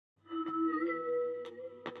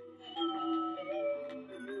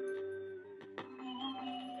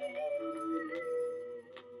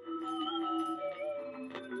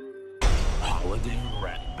building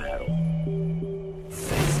rap battle.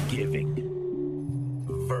 Thanksgiving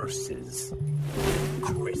versus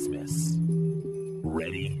Christmas.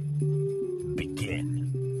 Ready? Begin.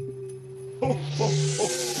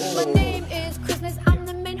 My name is Christmas, I'm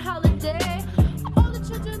the main holiday. All the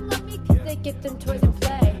children love me cause they get them toys and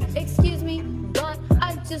play. Excuse me, but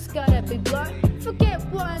I just gotta be blunt. Forget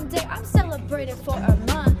one day, I'm celebrating for a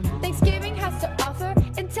month. Thanksgiving has to offer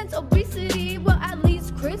intense obesity. Well, at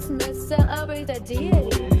least Christmas celebrates a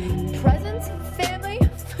deity. Presents, family,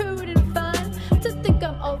 food, and fun. To think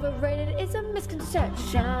I'm overrated is a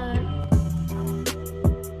misconception.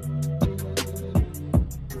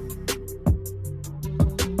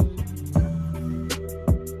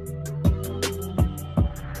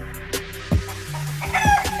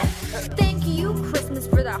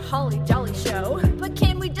 Holly jolly show, but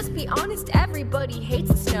can we just be honest? Everybody hates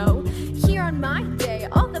the snow. Here on my day,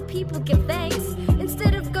 all the people give thanks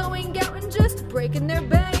instead of going out and just breaking their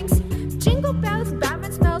banks. Jingle bells,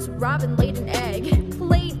 Batman smells, Robin laid an egg.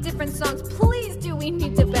 Play different songs, please. Do we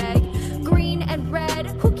need to beg? Green and red,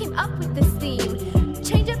 who came up with this theme?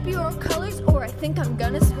 Change up your colors, or I think I'm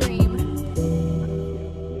gonna scream.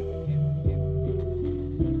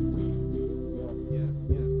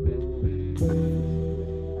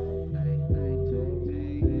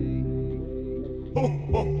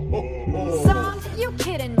 Songs? You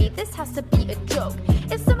kidding me? This has to be a joke.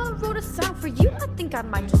 If someone wrote a song for you, I think I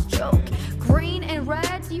might just joke. Green and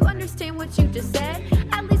red, do you understand what you just said?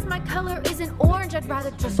 At least my color isn't orange, I'd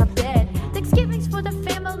rather dress up dead. Thanksgiving's for the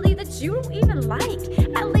family that you don't even like.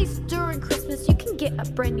 At least during Christmas, you can get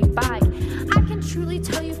a brand new bike. I can truly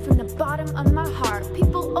tell you from the bottom of my heart,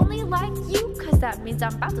 people only like you cause that means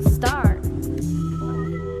I'm about to start.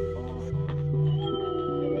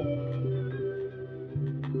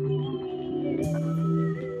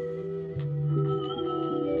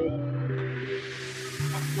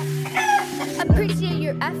 Appreciate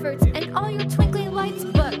your efforts and all your twinkling lights,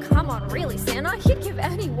 but come on, really, Santa? He'd give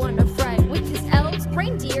anyone a fright with his elves,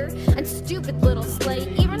 reindeer, and stupid little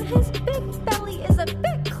sleigh. Even his big belly is a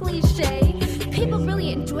bit cliche. People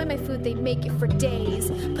really enjoy my food, they make it for days,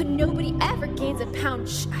 but nobody ever gains a pound.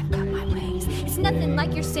 Shh, I've got my ways. It's nothing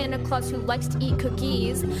like your Santa Claus who likes to eat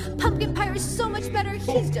cookies. Pumpkin pie is so much better,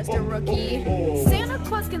 he's just a rookie. Santa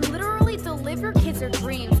Claus can literally deliver kids their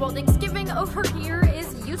dreams, while Thanksgiving over here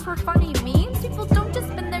is used for funny memes. People don't just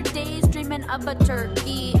spend their days dreaming of a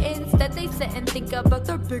turkey. Instead, they sit and think about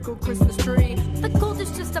their big old Christmas tree. The gold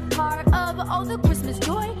is just a part of all the Christmas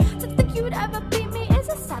joy. To think you would ever beat me is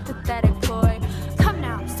a sad, pathetic ploy. Come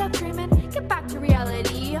now, stop dreaming, get back to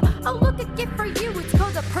reality. Oh, look, a gift for you, it's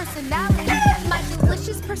called a personality. My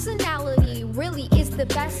delicious personality really is the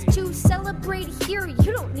best. To celebrate here,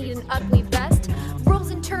 you don't need an ugly vest.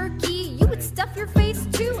 Rolls and turkey, you would stuff your face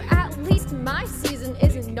too. At least my season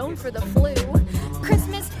isn't known for the flu.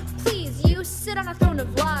 Christmas, please, you sit on a throne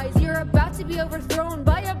of lies. You're about to be overthrown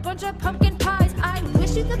by a bunch of pumpkin pies. I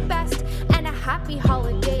wish you the best and a happy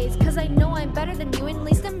holidays, cause I know I'm better than you in at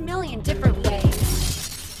least a million different ways.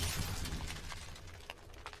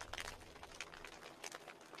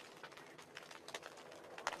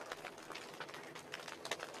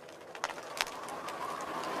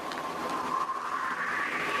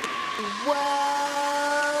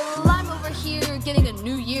 Well, I'm over here getting a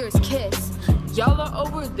New Year's kiss. Y'all are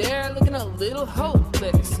over there looking a little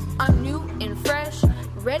hopeless. I'm new and fresh,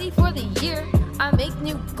 ready for the year. I make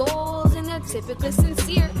new goals and they're typically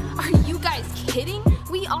sincere. Are you guys kidding?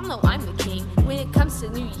 We all know I'm the king. When it comes to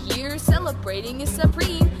New Year, celebrating is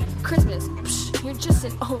supreme. Christmas, psh, you're just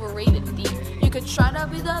an overrated theme. You could try to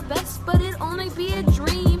be the best, but it'd only be a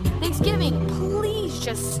dream. Thanksgiving, please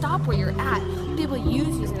just stop where you're at. People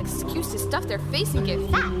use you as an excuse to stuff their face and get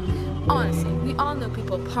fat. Honestly, we all know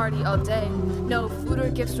people party all day. No food or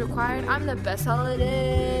gifts required, I'm the best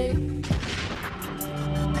holiday.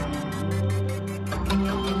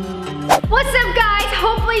 What's up, guys?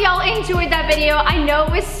 Hopefully y'all enjoyed that video. I know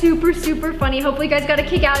it was super funny. Hopefully you guys got a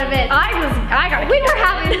kick out of it. We were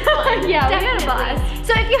having fun. Yeah, we had a blast.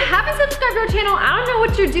 So if you haven't subscribed to our channel, I don't know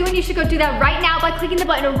what you're doing. You should go do that right now by clicking the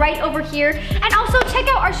button right over here. And also check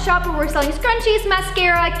out our shop where we're selling scrunchies,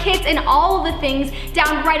 mascara, kits, and all of the things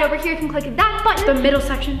down right over here. You can click that button, the middle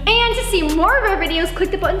section. And to see more of our videos,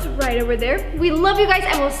 click the buttons right over there. We love you guys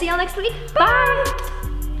and we'll see y'all next week. Bye.